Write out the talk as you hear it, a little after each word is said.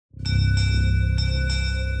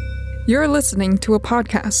You're listening to a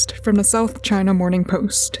podcast from the South China Morning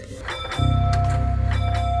Post.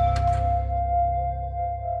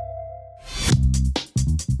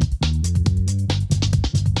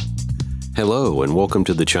 Hello, and welcome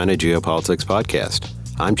to the China Geopolitics Podcast.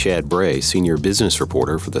 I'm Chad Bray, Senior Business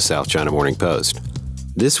Reporter for the South China Morning Post.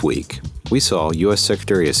 This week, we saw U.S.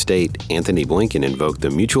 Secretary of State Antony Blinken invoke the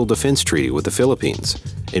Mutual Defense Treaty with the Philippines,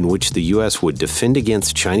 in which the U.S. would defend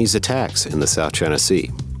against Chinese attacks in the South China Sea.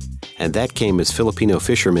 And that came as Filipino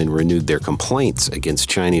fishermen renewed their complaints against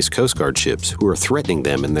Chinese Coast Guard ships who are threatening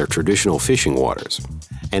them in their traditional fishing waters.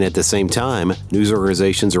 And at the same time, news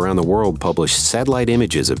organizations around the world published satellite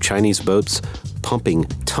images of Chinese boats pumping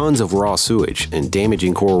tons of raw sewage and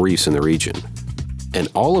damaging coral reefs in the region. And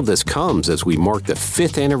all of this comes as we mark the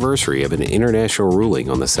 5th anniversary of an international ruling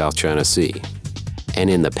on the South China Sea. And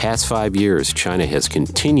in the past 5 years, China has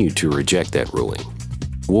continued to reject that ruling.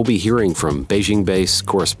 We'll be hearing from Beijing-based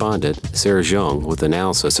correspondent Sarah Zhang with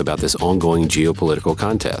analysis about this ongoing geopolitical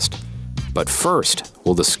contest. But first,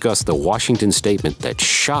 we'll discuss the Washington statement that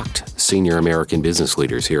shocked senior American business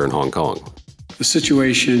leaders here in Hong Kong. The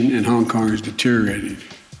situation in Hong Kong is deteriorating,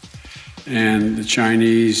 and the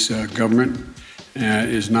Chinese government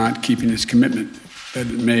is not keeping its commitment that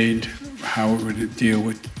it made how it would deal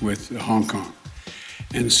with Hong Kong.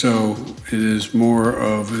 And so it is more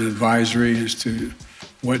of an advisory as to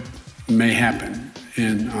what may happen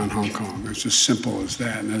on Hong Kong. It's as simple as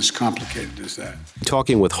that and as complicated as that.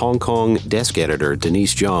 Talking with Hong Kong desk editor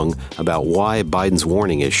Denise Zhang about why Biden's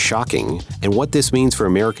warning is shocking and what this means for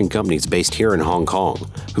American companies based here in Hong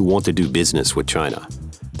Kong who want to do business with China.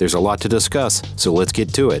 There's a lot to discuss, so let's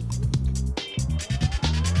get to it.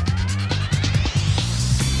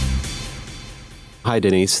 Hi,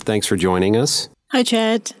 Denise. Thanks for joining us. Hi,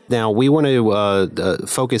 Chad. Now, we want to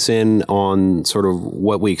focus in on sort of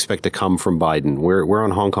what we expect to come from Biden. We're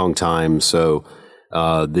on Hong Kong time, so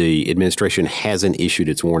the administration hasn't issued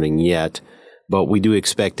its warning yet, but we do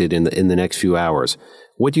expect it in the next few hours.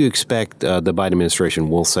 What do you expect the Biden administration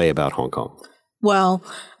will say about Hong Kong? Well,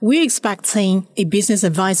 we're expecting a business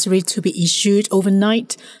advisory to be issued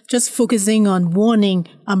overnight, just focusing on warning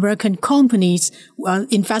American companies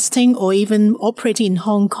investing or even operating in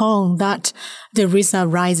Hong Kong that the risks are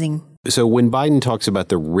rising. So when Biden talks about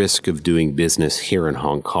the risk of doing business here in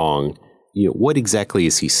Hong Kong, what exactly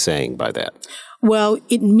is he saying by that? Well,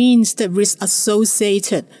 it means the risks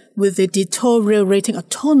associated with the deteriorating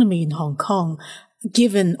autonomy in Hong Kong,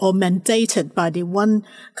 given or mandated by the one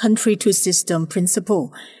country, two system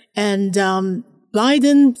principle. And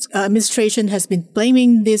Biden's administration has been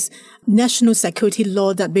blaming this national security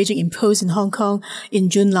law that Beijing imposed in Hong Kong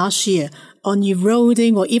in June last year on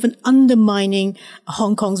eroding or even undermining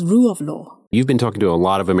Hong Kong's rule of law. You've been talking to a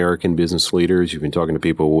lot of American business leaders. You've been talking to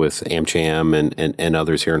people with AmCham and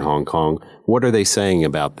others here in Hong Kong. What are they saying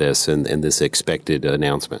about this and this expected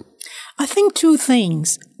announcement? I think two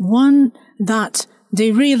things. One, that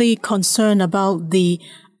they're really concerned about the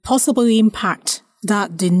possible impact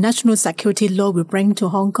that the national security law will bring to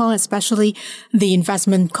Hong Kong, especially the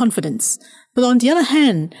investment confidence. But on the other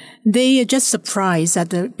hand, they are just surprised at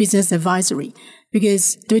the business advisory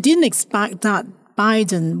because they didn't expect that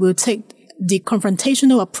Biden will take the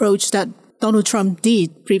confrontational approach that Donald Trump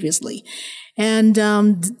did previously. And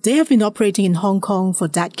they have been operating in Hong Kong for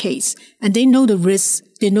decades, and they know the risks,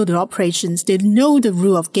 they know the operations, they know the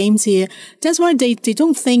rule of games here. That's why they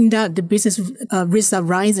don't think that the business risks are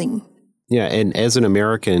rising. Yeah, and as an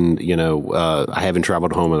American, I haven't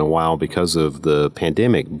traveled home in a while because of the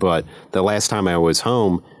pandemic, but the last time I was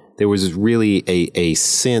home, there was really a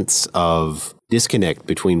sense of disconnect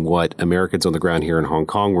between what Americans on the ground here in Hong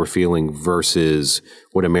Kong were feeling versus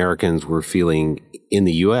what Americans were feeling in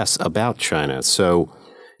the U.S. about China. So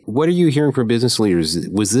what are you hearing from business leaders?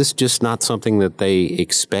 Was this just not something that they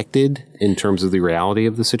expected in terms of the reality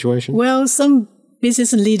of the situation? Well, some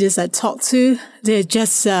business leaders I talked to, they're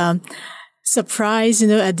just surprised,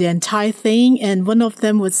 at the entire thing. And one of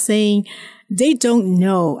them was saying they don't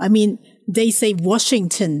know. I mean, they say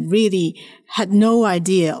Washington really had no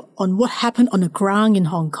idea on what happened on the ground in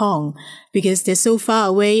Hong Kong because they're so far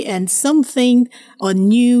away, and something on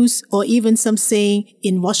news or even something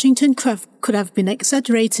in Washington could have been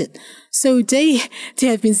exaggerated. So they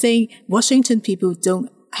have been saying Washington people don't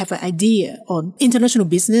have an idea on international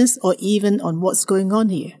business or even on what's going on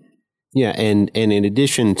here. Yeah, and in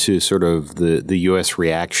addition to sort of the U.S.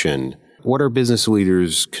 reaction, what are business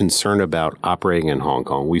leaders concerned about operating in Hong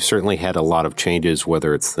Kong? We've certainly had a lot of changes,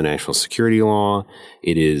 whether it's the national security law,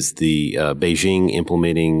 it is the Beijing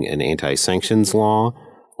implementing an anti-sanctions law,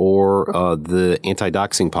 or the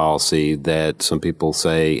anti-doxing policy that some people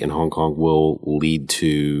say in Hong Kong will lead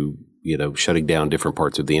to shutting down different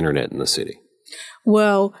parts of the internet in the city?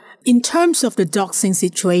 Well, in terms of the doxing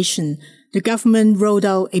situation, the government rolled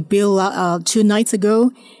out a bill 2 nights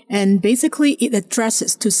ago, and basically it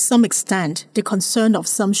addresses to some extent the concern of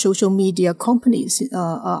some social media companies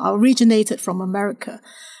originated from America.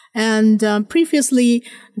 And previously,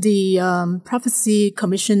 the Privacy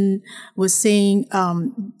Commission was saying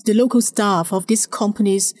the local staff of these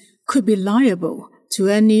companies could be liable to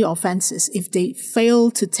any offenses if they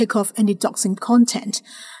fail to take off any doxing content.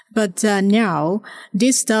 But now,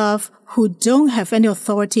 these staff who don't have any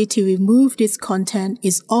authority to remove this content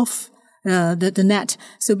is off the net.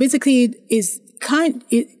 So basically,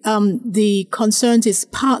 the concerns is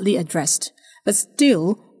partly addressed, but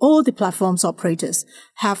still, all the platforms operators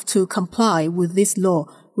have to comply with this law,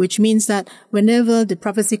 which means that whenever the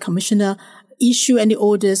Privacy Commissioner issue any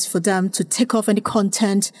orders for them to take off any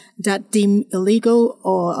content that deem illegal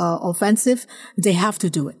or offensive, they have to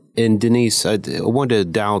do it. And Denise, I wanted to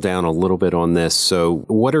dial down a little bit on this. So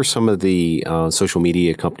what are some of the social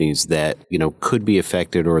media companies that, could be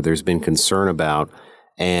affected or there's been concern about?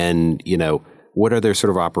 And, what are their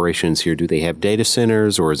sort of operations here? Do they have data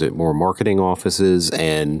centers or is it more marketing offices?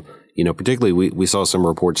 And, particularly we saw some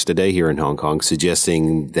reports today here in Hong Kong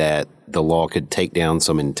suggesting that the law could take down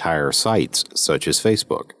some entire sites, such as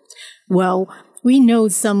Facebook. Well, we know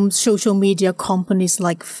some social media companies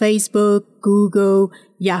like Facebook, Google,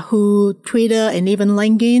 Yahoo, Twitter, and even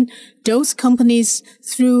LinkedIn. Those companies,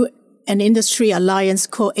 through an industry alliance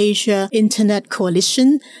called Asia Internet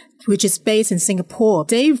Coalition, which is based in Singapore,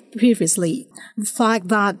 they've previously flagged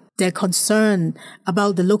that they're concerned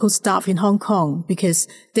about the local staff in Hong Kong because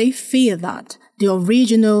they fear that the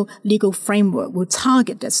original legal framework will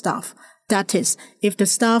target their staff. That is, if the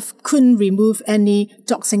staff couldn't remove any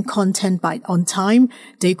doxing content on time,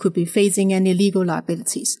 they could be facing any legal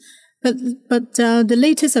liabilities. But the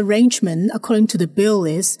latest arrangement, according to the bill,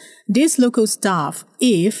 is these local staff,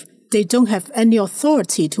 if they don't have any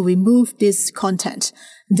authority to remove this content,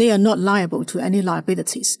 they are not liable to any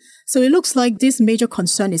liabilities. So it looks like this major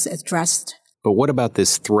concern is addressed. But what about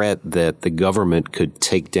this threat that the government could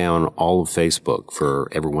take down all of Facebook for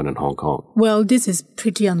everyone in Hong Kong? Well, this is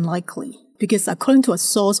pretty unlikely because according to a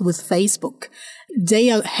source with Facebook, they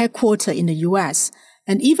are headquartered in the US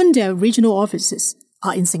and even their regional offices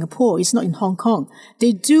are in Singapore. It's not in Hong Kong.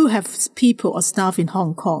 They do have people or staff in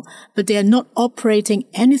Hong Kong, but they are not operating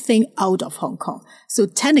anything out of Hong Kong. So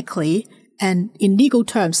technically, and in legal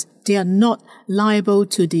terms, they are not liable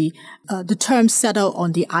to the terms set out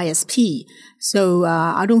on the ISP. So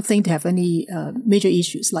I don't think they have any major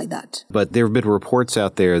issues like that. But there have been reports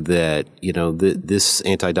out there that, this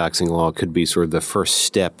anti-doxing law could be sort of the first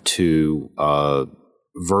step to a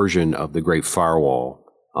version of the Great Firewall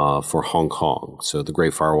for Hong Kong. So the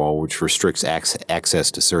Great Firewall, which restricts access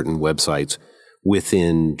to certain websites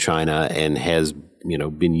within China and has,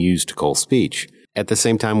 been used to cull speech. At the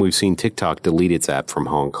same time, we've seen TikTok delete its app from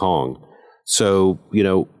Hong Kong. So,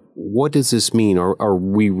 what does this mean? Are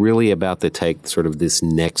we really about to take sort of this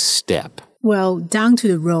next step? Well, down to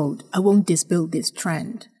the road, I won't dispute this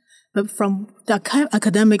trend. But from the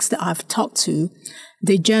academics that I've talked to,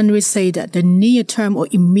 they generally say that the near-term or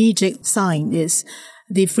immediate sign is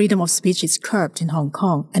the freedom of speech is curbed in Hong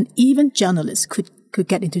Kong. And even journalists could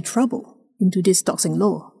get into trouble into this doxing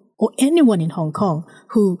law. Or anyone in Hong Kong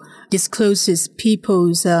who discloses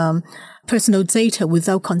people's personal data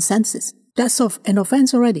without consensus. That's an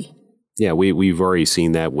offense already. Yeah, we've already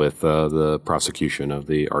seen that with the prosecution of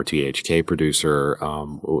the RTHK producer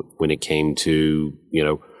when it came to,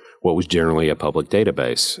 what was generally a public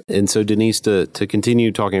database. And so, Denise, to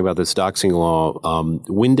continue talking about this doxing law,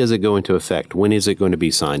 when does it go into effect? When is it going to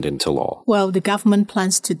be signed into law? Well, the government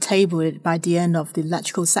plans to table it by the end of the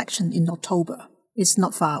electoral section in October. It's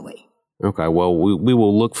not far away. Okay. Well, we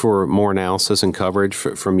will look for more analysis and coverage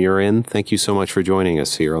from your end. Thank you so much for joining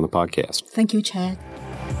us here on the podcast. Thank you, Chad.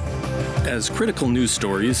 As critical news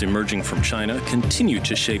stories emerging from China continue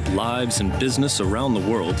to shape lives and business around the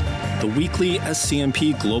world, the weekly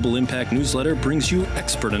SCMP Global Impact newsletter brings you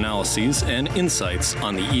expert analyses and insights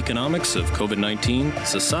on the economics of COVID-19,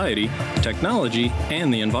 society, technology,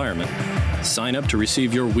 and the environment. Sign up to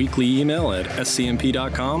receive your weekly email at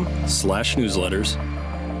scmp.com/newsletters.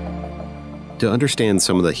 To understand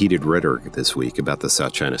some of the heated rhetoric this week about the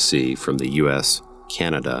South China Sea from the U.S.,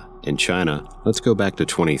 Canada, and China, let's go back to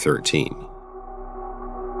 2013.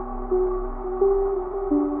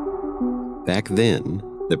 Back then,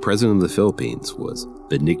 the president of the Philippines was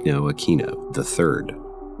Benigno Aquino III,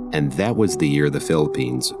 and that was the year the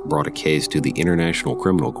Philippines brought a case to the International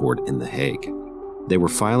Criminal Court in The Hague. They were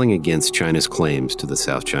filing against China's claims to the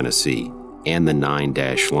South China Sea, and the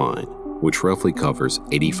 9-dash line, which roughly covers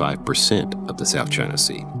 85% of the South China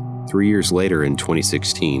Sea. 3 years later, in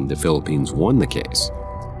 2016, the Philippines won the case.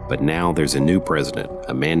 But now there's a new president,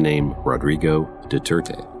 a man named Rodrigo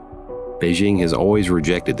Duterte. Beijing has always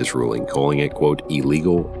rejected this ruling, calling it, quote,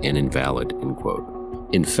 illegal and invalid, end quote.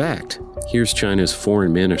 In fact, here's China's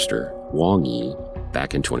foreign minister, Wang Yi,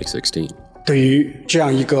 back in 2016.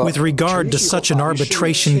 With regard to such an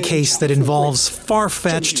arbitration case that involves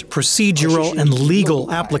far-fetched procedural and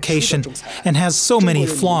legal application and has so many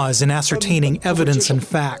flaws in ascertaining evidence and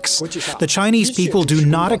facts, the Chinese people do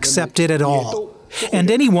not accept it at all.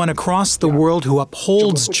 And anyone across the world who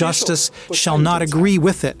upholds justice shall not agree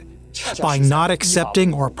with it. By not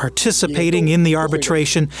accepting or participating in the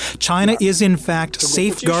arbitration, China is in fact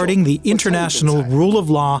safeguarding the international rule of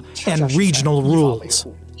law and regional rules.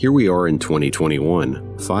 Here we are in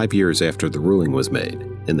 2021, 5 years after the ruling was made,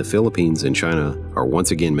 and the Philippines and China are once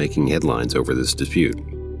again making headlines over this dispute.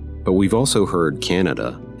 But we've also heard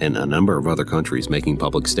Canada and a number of other countries making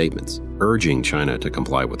public statements, urging China to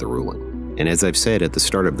comply with the ruling. And as I've said at the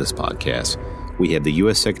start of this podcast, we have the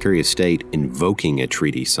U.S. Secretary of State invoking a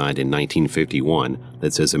treaty signed in 1951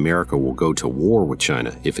 that says America will go to war with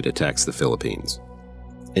China if it attacks the Philippines.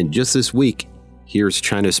 And just this week, here's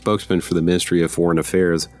China's spokesman for the Ministry of Foreign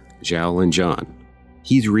Affairs, Zhao Linjian.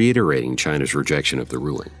 He's reiterating China's rejection of the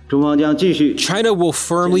ruling. China will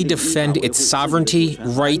firmly defend its sovereignty,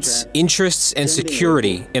 rights, interests, and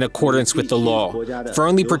security in accordance with the law,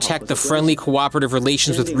 firmly protect the friendly cooperative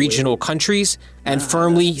relations with regional countries, and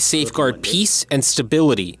firmly safeguard peace and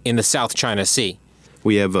stability in the South China Sea.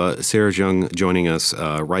 We have Sarah Zhang joining us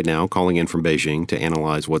right now, calling in from Beijing to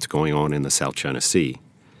analyze what's going on in the South China Sea.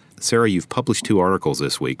 Sarah, you've published 2 articles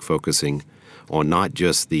this week focusing on not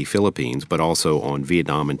just the Philippines, but also on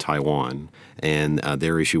Vietnam and Taiwan and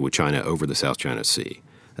their issue with China over the South China Sea.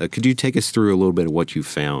 Could you take us through a little bit of what you've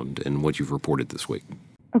found and what you've reported this week?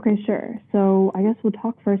 Okay, sure. So I guess we'll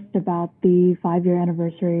talk first about the 5-year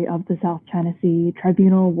anniversary of the South China Sea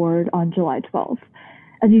Tribunal Award on July 12th.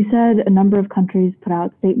 As you said, a number of countries put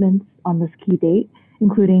out statements on this key date,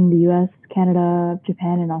 including the U.S., Canada,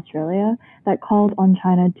 Japan, and Australia, that called on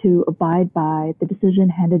China to abide by the decision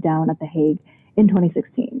handed down at The Hague in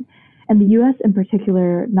 2016. And the U.S. in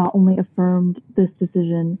particular not only affirmed this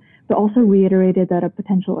decision, but also reiterated that a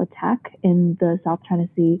potential attack in the South China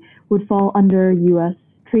Sea would fall under U.S.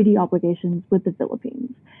 treaty obligations with the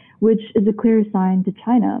Philippines, which is a clear sign to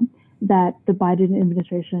China that the Biden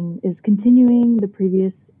administration is continuing the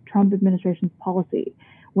previous Trump administration's policy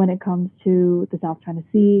when it comes to the South China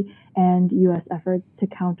Sea and U.S. efforts to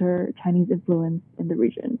counter Chinese influence in the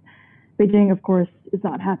region. Beijing, of course, is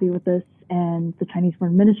not happy with this, and the Chinese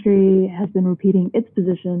Foreign Ministry has been repeating its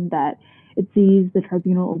position that it sees the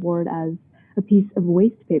tribunal award as a piece of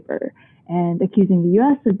waste paper and accusing the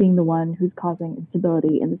U.S. of being the one who's causing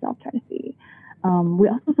instability in the South China Sea. We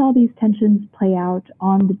also saw these tensions play out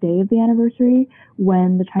on the day of the anniversary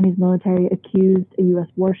when the Chinese military accused a U.S.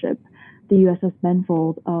 warship, the USS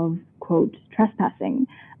Benfold, of, quote, trespassing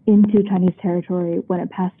into Chinese territory when it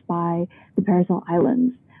passed by the Paracel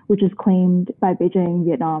Islands, which is claimed by Beijing,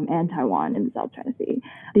 Vietnam, and Taiwan in the South China Sea.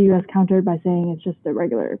 The U.S. countered by saying it's just a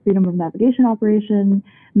regular freedom of navigation operation,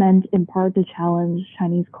 meant in part to challenge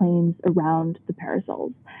Chinese claims around the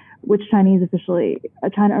Paracels, which China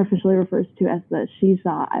officially refers to as the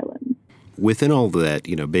Shisa Islands. Within all of that,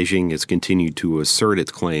 Beijing has continued to assert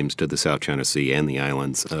its claims to the South China Sea and the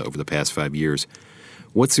islands over the past 5 years.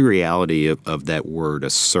 What's the reality of that word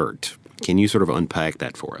assert? Can you sort of unpack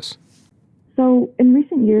that for us? So in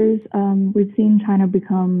recent years, we've seen China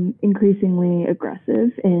become increasingly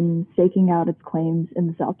aggressive in staking out its claims in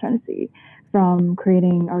the South China Sea, from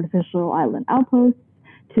creating artificial island outposts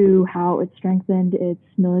to how it strengthened its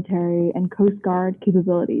military and Coast Guard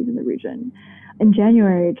capabilities in the region. In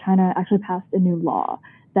January, China actually passed a new law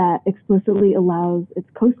that explicitly allows its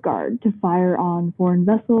Coast Guard to fire on foreign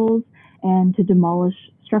vessels and to demolish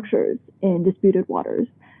structures in disputed waters.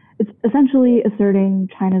 It's essentially asserting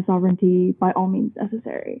China's sovereignty by all means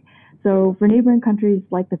necessary. So for neighboring countries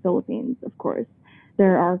like the Philippines, of course,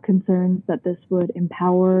 there are concerns that this would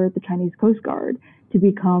empower the Chinese Coast Guard to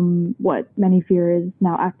become what many fear is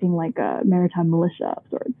now acting like a maritime militia of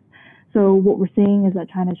sorts. So what we're seeing is that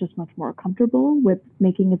China is just much more comfortable with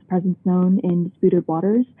making its presence known in disputed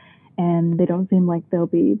waters, and they don't seem like they'll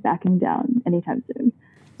be backing down anytime soon.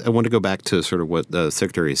 I want to go back to sort of what the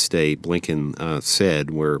Secretary of State Blinken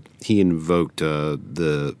said, where he invoked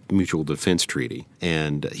the Mutual Defense Treaty,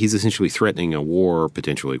 and he's essentially threatening a war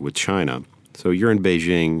potentially with China. So you're in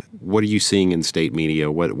Beijing. What are you seeing in state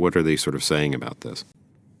media? What are they sort of saying about this?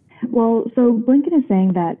 Well, so Blinken is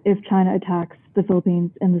saying that if China attacks the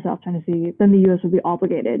Philippines in the South China Sea, then the U.S. would be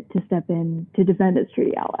obligated to step in to defend its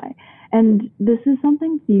treaty ally. And this is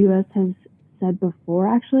something the U.S. has said before,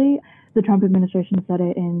 actually. The Trump administration said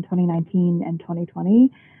it in 2019 and 2020.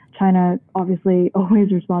 China obviously always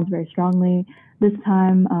responds very strongly. This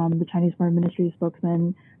time, the Chinese Foreign Ministry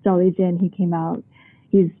spokesman, Zhao Lijian, he came out.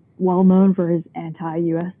 He's well known for his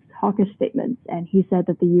anti-U.S. hawkish statements, and he said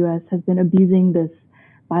that the U.S. has been abusing this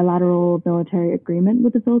bilateral military agreement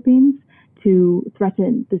with the Philippines to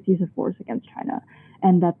threaten this use of force against China,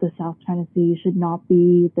 and that the South China Sea should not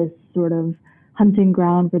be this sort of hunting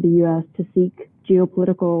ground for the U.S. to seek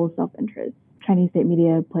geopolitical self-interest. Chinese state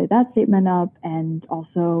media played that statement up, and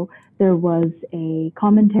also there was a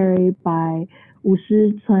commentary by Wu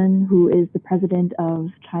Shicun, who is the president of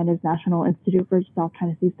China's National Institute for South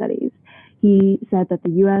China Sea Studies. He said that the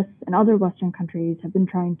U.S. and other Western countries have been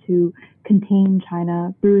trying to contain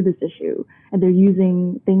China through this issue, and they're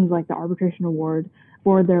using things like the arbitration award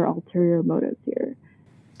for their ulterior motives here.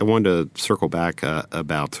 I wanted to circle back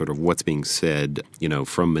about sort of what's being said,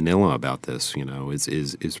 from Manila about this.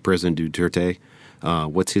 Is President Duterte,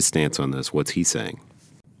 what's his stance on this? What's he saying?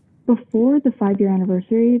 Before the 5-year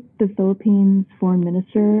anniversary, the Philippines Foreign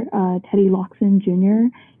Minister, Teddy Locsin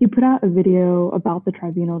Jr., he put out a video about the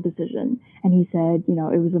tribunal decision. And he said,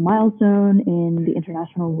 it was a milestone in the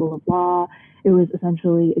international rule of law. It was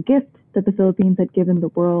essentially a gift that the Philippines had given the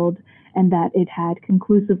world, and that it had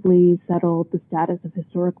conclusively settled the status of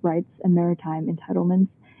historic rights and maritime entitlements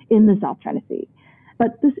in the South China Sea.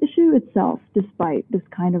 But this issue itself, despite this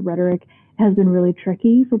kind of rhetoric, has been really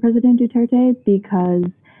tricky for President Duterte because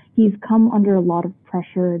he's come under a lot of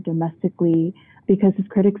pressure domestically because his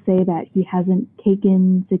critics say that he hasn't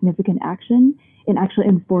taken significant action in actually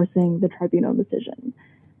enforcing the tribunal decision.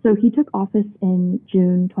 So he took office in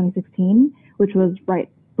June 2016, which was right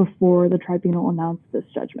before the tribunal announced this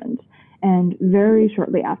judgment. And very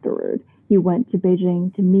shortly afterward, he went to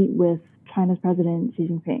Beijing to meet with China's President Xi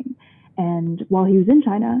Jinping. And while he was in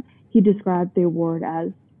China, he described the award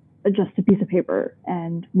as just a piece of paper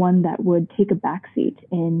and one that would take a backseat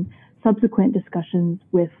in subsequent discussions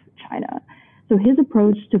with China. So his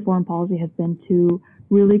approach to foreign policy has been to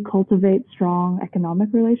really cultivate strong economic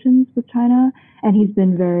relations with China, and he's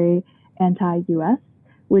been very anti-US,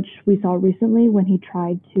 which we saw recently when he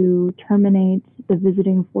tried to terminate the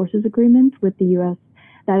visiting forces agreement with the US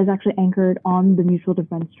that is actually anchored on the mutual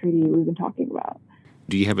defense treaty we've been talking about.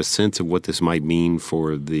 Do you have a sense of what this might mean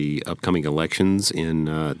for the upcoming elections in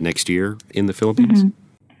next year in the Philippines? Mm-hmm.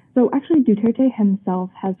 So actually, Duterte himself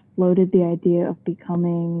has floated the idea of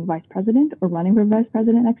becoming vice president or running for vice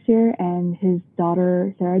president next year, and his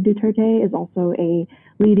daughter, Sara Duterte, is also a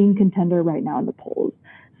leading contender right now in the polls.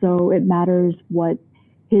 So it matters what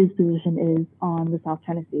his position is on the South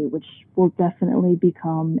China Sea, which will definitely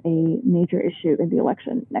become a major issue in the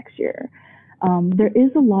election next year. There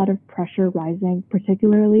is a lot of pressure rising,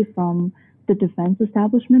 particularly from the defense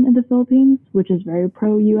establishment in the Philippines, which is very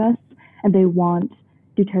pro-US, and they want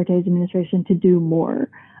Duterte's administration to do more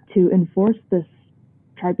to enforce this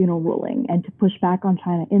tribunal ruling and to push back on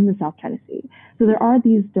China in the South China Sea. So there are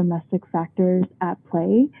these domestic factors at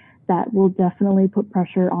play that will definitely put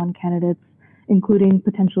pressure on candidates, including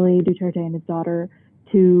potentially Duterte and his daughter,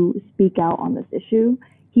 to speak out on this issue.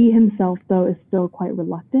 He himself, though, is still quite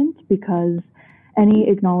reluctant because any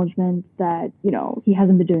acknowledgement that, he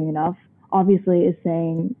hasn't been doing enough obviously is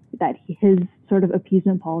saying that his sort of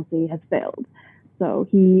appeasement policy has failed. So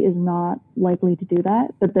he is not likely to do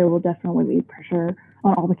that, but there will definitely be pressure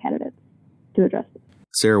on all the candidates to address it.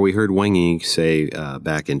 Sarah, we heard Wang Yi say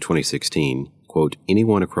back in 2016, quote,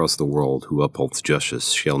 "Anyone across the world who upholds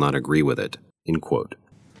justice shall not agree with it," end quote.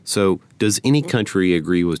 So does any country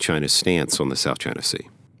agree with China's stance on the South China Sea?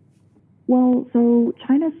 Well, so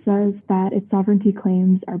China says that its sovereignty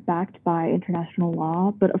claims are backed by international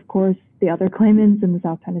law, but of course the other claimants in the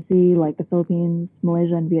South China Sea, like the Philippines,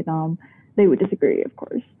 Malaysia, and Vietnam, they would disagree, of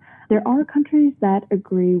course. There are countries that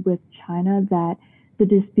agree with China that the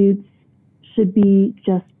disputes should be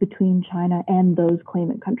just between China and those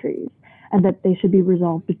claimant countries, and that they should be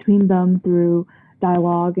resolved between them through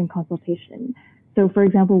dialogue and consultation. So, for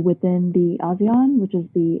example, within the ASEAN, which is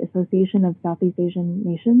the Association of Southeast Asian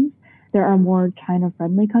Nations, there are more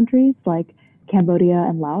China-friendly countries like Cambodia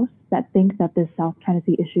and Laos that think that this South China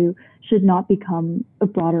Sea issue should not become a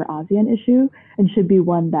broader ASEAN issue and should be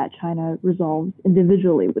one that China resolves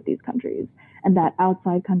individually with these countries, and that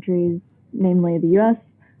outside countries, namely the US,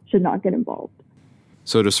 should not get involved.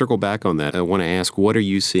 So to circle back on that, I want to ask, what are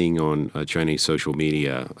you seeing on Chinese social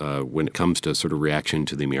media when it comes to sort of reaction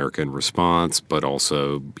to the American response, but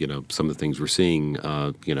also, some of the things we're seeing,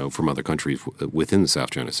 from other countries within the South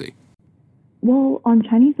China Sea? Well, on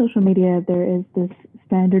Chinese social media, there is this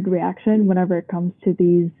standard reaction whenever it comes to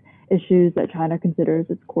these issues that China considers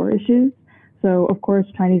its core issues. So, of course,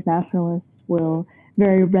 Chinese nationalists will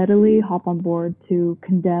very readily hop on board to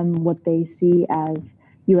condemn what they see as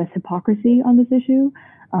U.S. hypocrisy on this issue.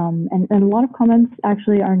 And a lot of comments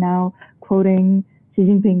actually are now quoting Xi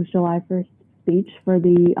Jinping's July 1st speech for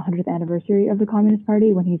the 100th anniversary of the Communist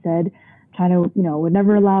Party when he said China, would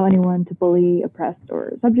never allow anyone to bully, oppress,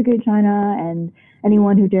 or subjugate China, and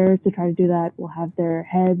anyone who dares to try to do that will have their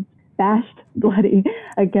heads bashed bloody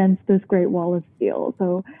against this great wall of steel.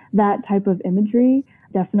 So that type of imagery,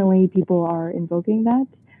 definitely people are invoking that.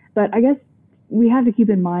 But I guess we have to keep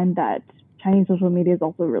in mind that Chinese social media is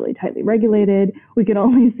also really tightly regulated. We can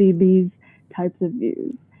only see these types of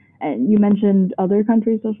views. And you mentioned other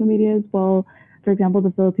countries' social media as well. For example, the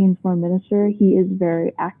Philippines foreign minister, he is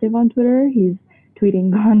very active on Twitter. He's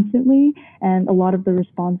tweeting constantly. And a lot of the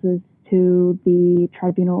responses to the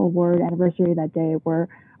Tribunal Award anniversary that day were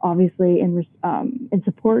obviously in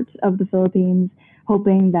support of the Philippines,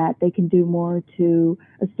 hoping that they can do more to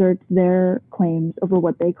assert their claims over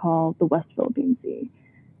what they call the West Philippine Sea.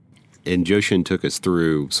 And Joshin took us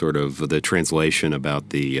through sort of the translation about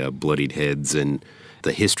the bloodied heads and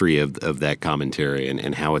the history of that commentary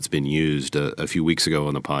and how it's been used a few weeks ago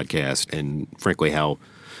on the podcast, and frankly how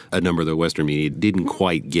a number of the Western media didn't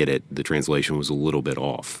quite get it. The translation was a little bit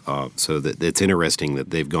off. So it's interesting that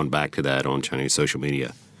they've gone back to that on Chinese social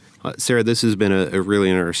media. Sarah, this has been a really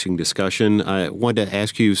interesting discussion. I wanted to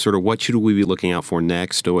ask you sort of what should we be looking out for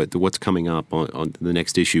next, or what's coming up on the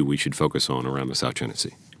next issue we should focus on around the South China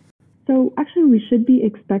Sea? So actually, we should be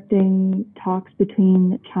expecting talks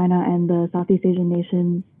between China and the Southeast Asian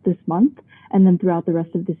nations this month, and then throughout the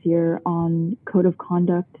rest of this year on code of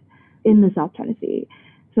conduct in the South China Sea.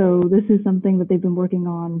 So this is something that they've been working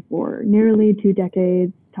on for nearly 2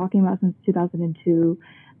 decades, talking about since 2002.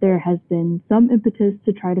 There has been some impetus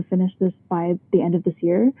to try to finish this by the end of this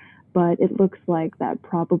year, but it looks like that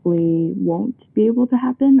probably won't be able to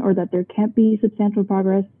happen, or that there can't be substantial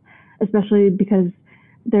progress, especially because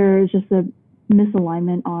there's just a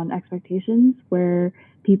misalignment on expectations where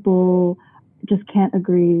people just can't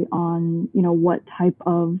agree on, what type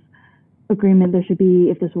of agreement there should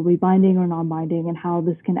be, if this will be binding or non-binding, and how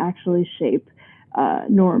this can actually shape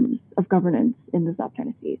norms of governance in the South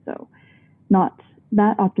China Sea. So not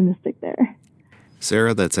that optimistic there.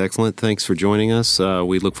 Sarah, that's excellent. Thanks for joining us.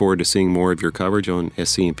 We look forward to seeing more of your coverage on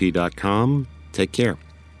scmp.com. Take care.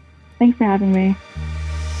 Thanks for having me.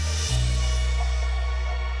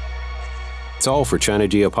 That's all for China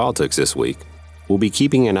Geopolitics this week. We'll be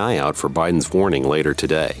keeping an eye out for Biden's warning later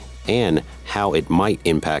today and how it might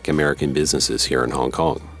impact American businesses here in Hong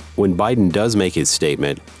Kong. When Biden does make his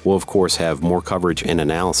statement, we'll of course have more coverage and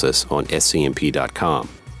analysis on scmp.com.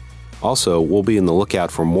 Also, we'll be on the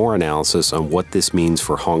lookout for more analysis on what this means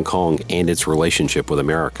for Hong Kong and its relationship with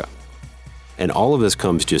America. And all of this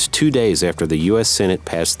comes just 2 days after the U.S. Senate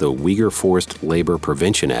passed the Uyghur Forced Labor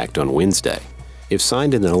Prevention Act on Wednesday. If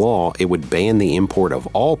signed into law, it would ban the import of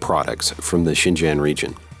all products from the Xinjiang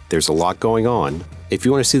region. There's a lot going on. If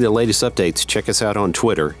you want to see the latest updates, check us out on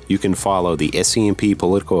Twitter. You can follow the SCMP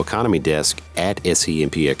Political Economy Desk at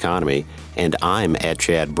SCMP Economy, and I'm at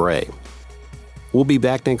Chad Bray. We'll be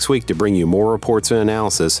back next week to bring you more reports and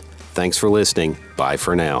analysis. Thanks for listening. Bye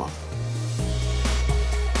for now.